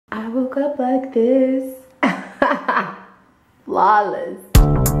I woke up like this. Flawless.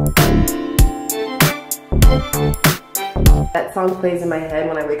 That song plays in my head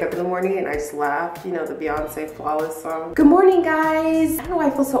when I wake up in the morning and I just laugh. You know, the Beyonce Flawless song. Good morning, guys. I don't know why I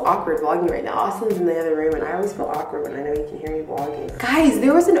feel so awkward vlogging right now. Austin's in the other room and I always feel awkward when I know you can hear me vlogging. Guys,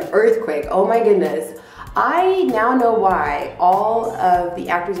 there was an earthquake. Oh my goodness. I now know why all of the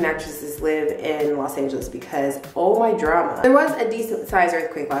actors and actresses live in Los Angeles, because oh my drama. There was a decent sized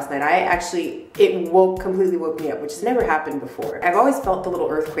earthquake last night. It completely woke me up, which has never happened before. I've always felt the little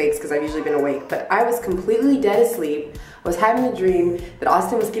earthquakes because I've usually been awake, but I was completely dead asleep. I was having a dream that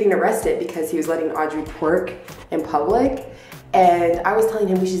Austin was getting arrested because he was letting Audrey twerk in public. And I was telling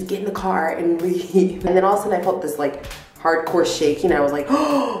him we should just get in the car and leave. And then all of a sudden I felt this like hardcore shaking. I was like,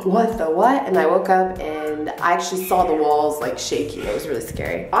 oh, what the what? And I woke up and I actually saw the walls like shaking. It was really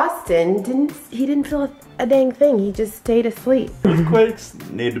scary. Austin didn't feel a dang thing. He just stayed asleep. Earthquakes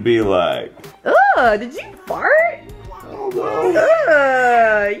need to be like, oh, did you fart?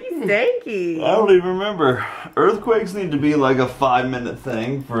 Oh, you stanky. I don't even remember. Earthquakes need to be like a 5-minute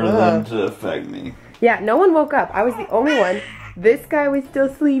thing for them to affect me. Yeah, no one woke up. I was the only one. This guy was still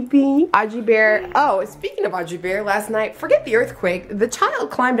sleeping. Audrey Bear. Oh, speaking of Audrey Bear, last night, forget the earthquake, the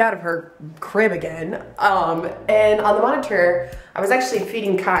child climbed out of her crib again. And on the monitor, I was actually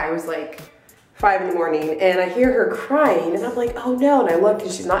feeding Kai. It was like 5 in the morning, and I hear her crying, and I'm like, oh no, and I look,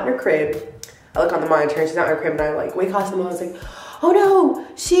 and she's not in her crib. I look on the monitor, and she's not in her crib, and I like wake Austin, and I was like, oh no,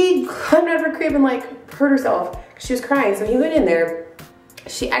 she climbed out of her crib and like hurt herself. She was crying, so he went in there.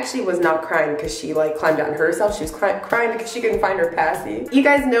 She actually was not crying because she like climbed out and hurt herself. She was crying because she couldn't find her passy. You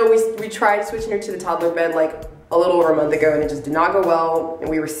guys know we tried switching her to the toddler bed like a little over a month ago, and it just did not go well, and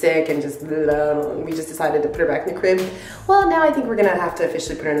we were sick and just we just decided to put her back in the crib. Well, now I think we're gonna have to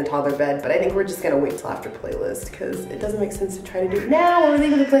officially put her in the toddler bed, but I think we're just gonna wait till after playlist because it doesn't make sense to try to do it now when we're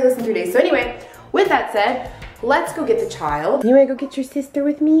leaving the playlist in 3 days. So anyway, with that said, let's go get the child. You wanna go get your sister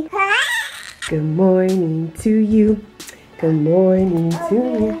with me? Good morning to you. Good morning to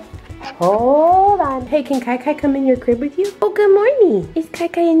you. Hold on. Hey, can Kai Kai come in your crib with you? Oh, good morning. Is Kai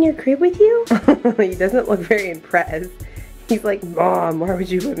Kai in your crib with you? He doesn't look very impressed. He's like, Mom, why would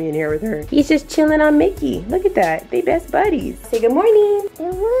you put me in here with her? He's just chilling on Mickey. Look at that. They best buddies. Say good morning.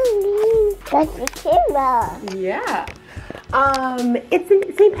 Good morning. That's the camera. Yeah.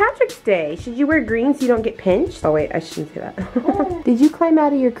 It's St. Patrick's Day. Should you wear green so you don't get pinched? Oh wait, I shouldn't say that. Did you climb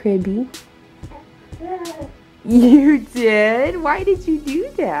out of your cribby? You did? Why did you do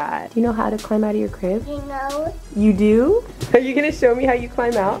that? Do you know how to climb out of your crib? You know. You do? Are you gonna show me how you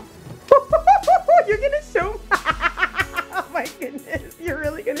climb out? You're gonna show me? Oh my goodness, you're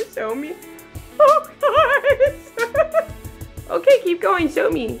really gonna show me? Oh gosh. Okay, keep going, show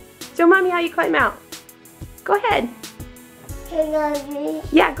me. Show mommy how you climb out. Go ahead.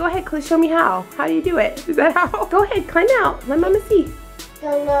 Yeah, go ahead, show me how. How do you do it? Is that how? Go ahead, climb out. Let mama see.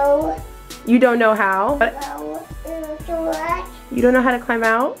 Don't know. You don't know how? No. You don't know how to climb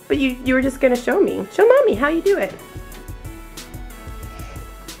out? But you were just gonna show me. Show mommy how you do it.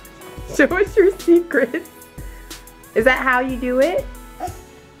 Show us your secret. Is that how you do it?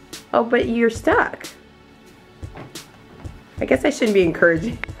 Oh, but you're stuck. I guess I shouldn't be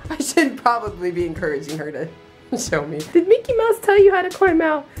encouraging. I should probably be encouraging her to show me. Did Mickey Mouse tell you how to climb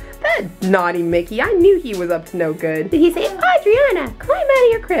out? That naughty Mickey. I knew he was up to no good. Did he say, Adriana, climb out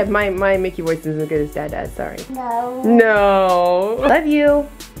of your crib? My Mickey voice isn't as good as Dad does, sorry. No. No. Love you.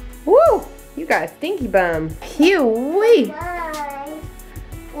 Woo! You got a stinky bum. Phew-wee. Bye.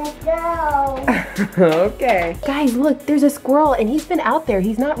 Let's go. Okay. Guys, look, there's a squirrel and he's been out there.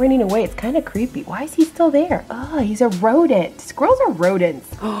 He's not running away. It's kind of creepy. Why is he still there? Oh, he's a rodent. Squirrels are rodents.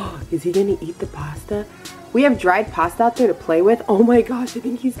 Oh, is he gonna eat the pasta? We have dried pasta out there to play with. Oh my gosh, I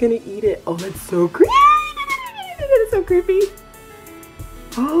think he's gonna eat it. Oh, that's so creepy. That is so creepy.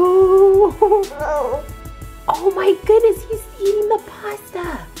 Oh. Oh my goodness, he's eating the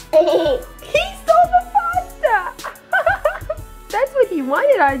pasta. He stole the pasta. That's what he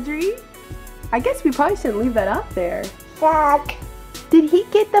wanted, Audrey. I guess we probably shouldn't leave that out there. Suck. Did he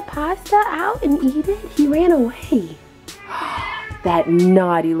get the pasta out and eat it? He ran away. That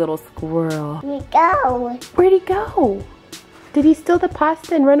naughty little squirrel. We go. Where'd he go? Did he steal the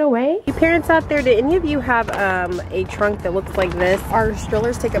pasta and run away? You parents out there, do any of you have a trunk that looks like this? Our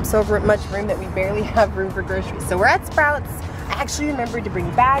strollers take up so much room that we barely have room for groceries. So we're at Sprouts. I actually remembered to bring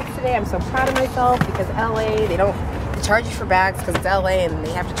bags today. I'm so proud of myself because LA, they don't charge you for bags because it's LA and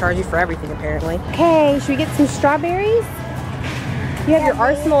they have to charge you for everything apparently. Okay, should we get some strawberries? You have your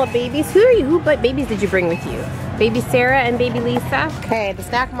arsenal of babies. What babies did you bring with you? Baby Sarah and baby Lisa. Okay, the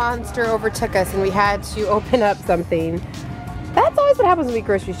snack monster overtook us and we had to open up something. That That's always what happens when we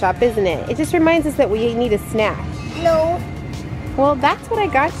grocery shop, isn't it? It just reminds us that we need a snack. No. Well, that's what I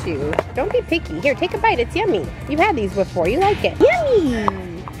got you. Don't be picky. Here, take a bite. It's yummy. You've had these before. You like it. Yummy!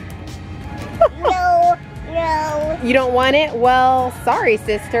 No. No. You don't want it? Well, sorry,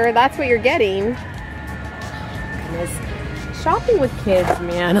 sister. That's what you're getting. Goodness. Shopping with kids,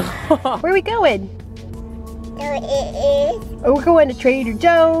 man. Where are we going? No, it is. Oh, we're going to Trader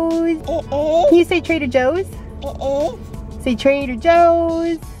Joe's. It Can you say Trader Joe's? is. Say Trader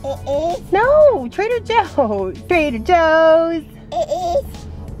Joe's. It is. No, Trader Joe's. Trader Joe's. It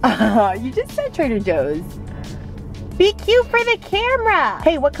is. You just said Trader Joe's. Be cute for the camera.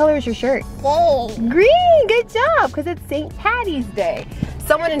 Hey, what color is your shirt? Green. Green, good job, because it's St. Patty's Day.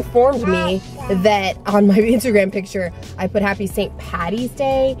 Someone informed me that on my Instagram picture, I put Happy St. Patty's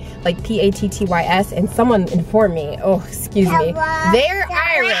Day, like P-A-T-T-Y-S, and someone informed me, oh, excuse me, they're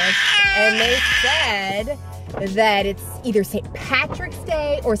Irish, and they said that it's either St. Patrick's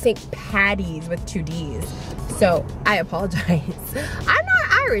Day or St. Patty's with 2 D's. So I apologize. I'm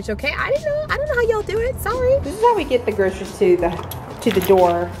not Irish, okay? I don't know how y'all do it. Sorry. This is how we get the groceries to the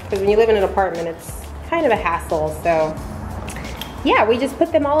door, because when you live in an apartment, it's kind of a hassle. So yeah, we just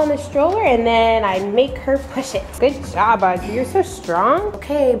put them all in the stroller and then I make her push it. Good job, Audrey. You're so strong.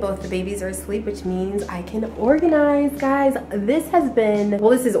 Okay, both the babies are asleep, which means I can organize, guys. This has been,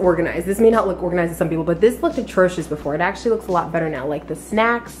 well, this is organized. This may not look organized to some people, but this looked atrocious before. It actually looks a lot better now. Like the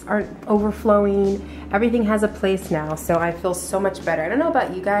snacks aren't overflowing. Everything has a place now, so I feel so much better. I don't know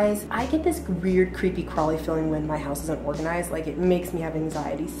about you guys. I get this weird, creepy, crawly feeling when my house isn't organized. Like it makes me have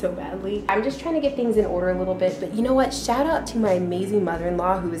anxiety so badly. I'm just trying to get things in order a little bit, but you know what? Shout out to my amazing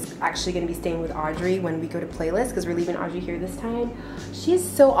mother-in-law who is actually going to be staying with Audrey when we go to Playlist, because we're leaving Audrey here this time. She's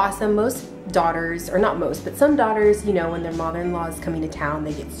so awesome. Most daughters, or not most, but some daughters, you know, when their mother-in-law is coming to town,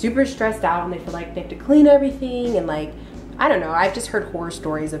 they get super stressed out and they feel like they have to clean everything, and like, I don't know, I've just heard horror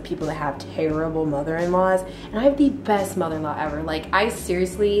stories of people that have terrible mother-in-laws, and I have the best mother-in-law ever. Like, I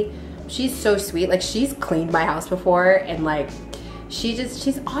seriously, she's so sweet. Like, she's cleaned my house before, and like,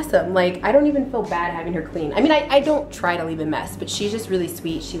 she's awesome. Like, I don't even feel bad having her clean. I mean, I don't try to leave a mess, but she's just really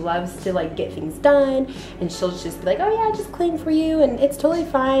sweet. She loves to like get things done, and she'll just be like, oh yeah, just clean for you, and it's totally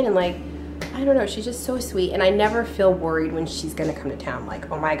fine. And like, I don't know, she's just so sweet, and I never feel worried when she's gonna come to town,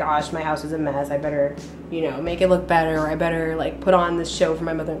 like, oh my gosh, my house is a mess, I better, you know, make it look better, or I better like put on this show for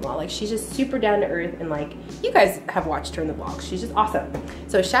my mother-in-law. Like, she's just super down to earth, and like, you guys have watched her in the vlogs, she's just awesome.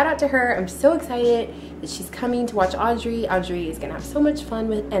 So shout out to her. I'm so excited that she's coming to watch Audrey. Audrey is gonna have so much fun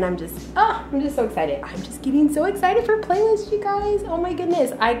with, and I'm just so excited. I'm just getting so excited for Playlist, you guys. Oh my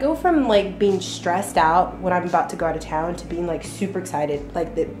goodness. I go from like being stressed out when I'm about to go out of town to being like super excited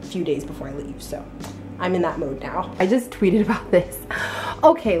like the few days before I leave. So I'm in that mode now. I just tweeted about this.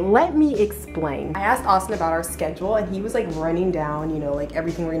 Okay, let me explain. I asked Austin about our schedule, and he was like running down, you know, like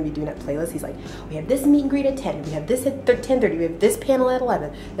everything we're gonna be doing at Playlist. He's like, we have this meet and greet at 10, we have this at 10:30, we have this panel at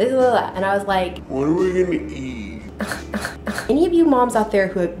 11, and I was like, what are we gonna eat? Any of you moms out there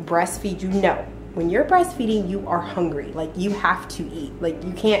who breastfeed, you know, when you're breastfeeding, you are hungry. Like, you have to eat. Like,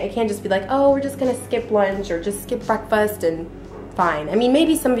 it can't just be like, oh, we're just gonna skip lunch or just skip breakfast and fine. I mean,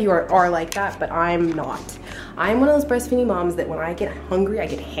 maybe some of you are like that, but I'm not. I'm one of those breastfeeding moms that when I get hungry, I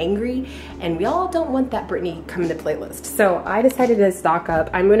get hangry, and we all don't want that Brittany coming to Playlist. So I decided to stock up.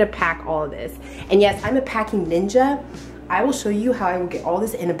 I'm gonna pack all of this. And yes, I'm a packing ninja. I will show you how I will get all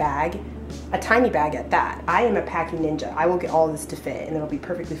this in a bag, a tiny bag at that. I am a packing ninja. I will get all this to fit, and it'll be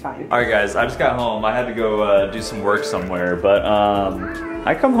perfectly fine. All right, guys, I just got home. I had to go do some work somewhere, but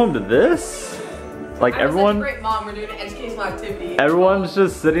I come home to this. Like, everyone, such a great mom. We're doing an educational activity. Everyone's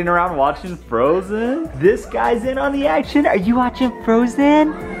just sitting around watching Frozen. This guy's in on the action. Are you watching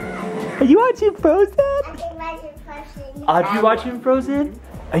Frozen? Are you watching Frozen? Are you watching Frozen?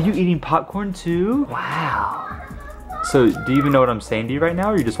 Are you eating popcorn too? Wow. So, do you even know what I'm saying to you right now,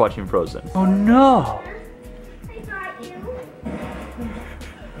 or are you just watching Frozen? Oh no.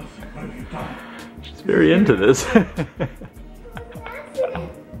 She's very into this.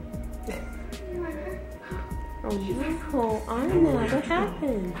 Oh, Anna, what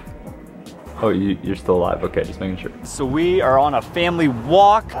happened? Oh, you're still alive. Okay, just making sure. So we are on a family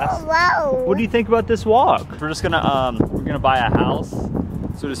walk. Whoa. What do you think about this walk? We're just gonna we're gonna buy a house.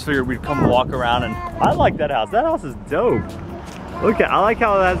 So just figured we'd come walk around, and I like that house. That house is dope. Look I like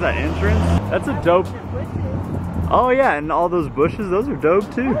how it has that entrance. That's a dope. Oh yeah, and all those bushes, those are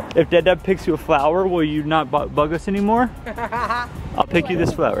dope too. If Dad picks you a flower, will you not bug us anymore? I'll pick you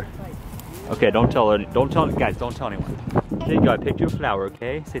this flower. Okay, don't tell guys, don't tell anyone. There you go, I picked you a flower,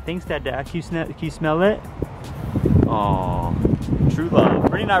 okay? Say thanks, Dad. Can you smell it? Oh, true love.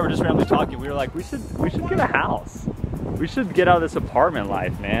 Brittany and I were just randomly talking. We were like, we should get a house. We should get out of this apartment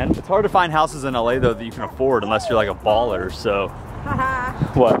life, man. It's hard to find houses in LA though that you can afford unless you're like a baller, so.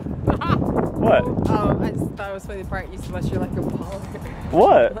 What? What? Oh, I just thought it was funny the part you said unless you're like a baller.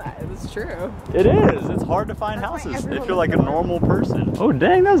 What? It's true. It is. It's hard to find houses if you're like a normal person. Oh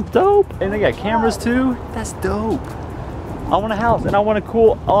dang, that's dope. And they got cameras too. That's dope. I want a house and I want a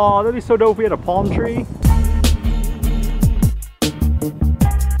cool, oh, that'd be so dope if we had a palm tree.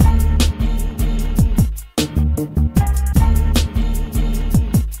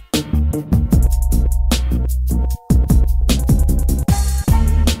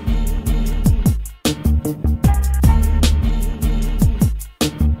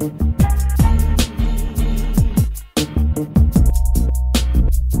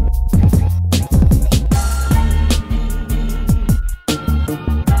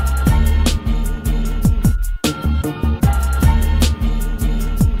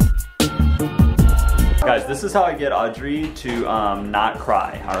 Guys, this is how I get Audrey to not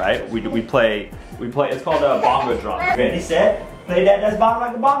cry, all right? We play, it's called a bongo drum. Ready, set, play that's bong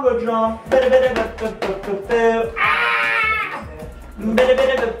like a bongo drum. Play that's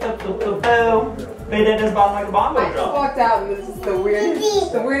bong like a bongo I just drum. walked out and this is the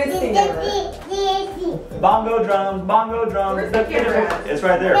weirdest thing ever. Bongo drums, bongo drums. Where's the camera at? It's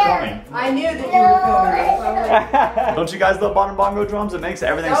right there, filming. I knew that you were filming this. So I'm like, Don't you guys love bongo drums? It makes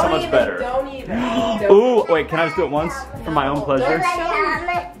everything so much better. Don't even. Ooh, wait, can I just do it once for my own pleasure?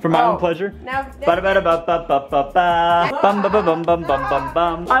 For my own pleasure? Now, I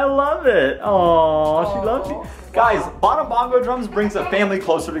love it. Oh, she loves you. Guys, bottom bongo drums brings a family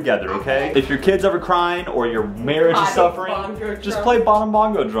closer together, okay? If your kid's ever crying or your marriage is suffering, just play bottom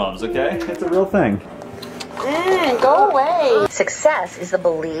bongo drums, okay? It's a real thing. go away. Success is the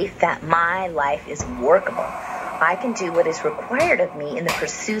belief that my life is workable. I can do what is required of me in the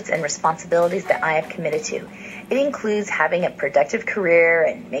pursuits and responsibilities that I have committed to. It includes having a productive career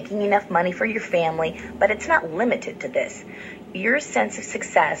and making enough money for your family, but it's not limited to this. Your sense of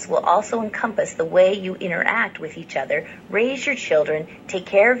success will also encompass the way you interact with each other, raise your children, take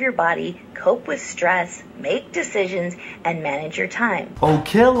care of your body, cope with stress, make decisions, and manage your time. Oh,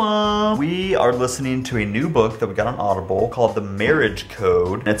 kill 'em! We are listening to a new book that we got on Audible called The Marriage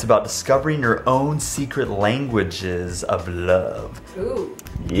Code, and it's about discovering your own secret languages of love. Ooh.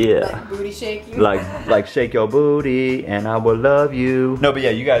 Yeah. Like booty shaking. Like shake your booty and I will love you. No, but yeah,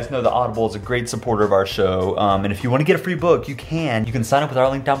 you guys know that Audible is a great supporter of our show. And if you want to get a free book, you can sign up with our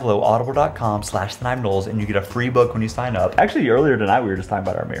link down below, audible.com/thenimeknowles, and you get a free book when you sign up. Actually, earlier tonight we were just talking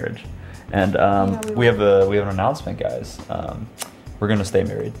about our marriage. And we have an announcement, guys. We're gonna stay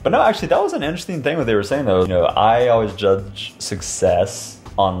married. But no, actually that was an interesting thing what they were saying though. You know, I always judge success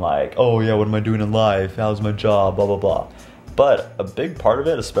on like, oh yeah, what am I doing in life? How's my job? Blah, blah, blah. But a big part of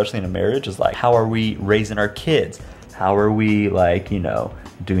it, especially in a marriage, is like, how are we raising our kids? How are we, like, you know,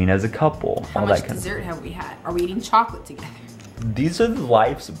 doing as a couple? How much dessert have we had? Are we eating chocolate together? These are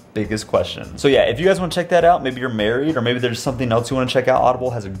life's biggest questions. So yeah, if you guys want to check that out, maybe you're married or maybe there's something else you want to check out,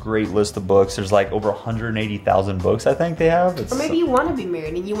 Audible has a great list of books. There's like over 180,000 books I think they have. Or maybe you want to be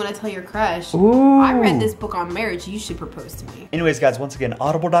married and you want to tell your crush, ooh, I read this book on marriage, you should propose to me. Anyways guys, once again,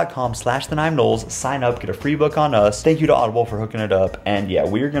 audible.com/thenimeknowles, sign up, get a free book on us. Thank you to Audible for hooking it up. And yeah,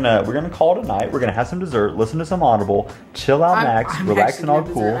 we're gonna call it a night. We're gonna have some dessert, listen to some Audible, chill out, Max, relax and all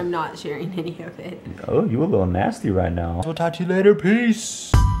cool. I'm not sharing any of it. Oh, you a little nasty right now. We'll talk to you later. Peace.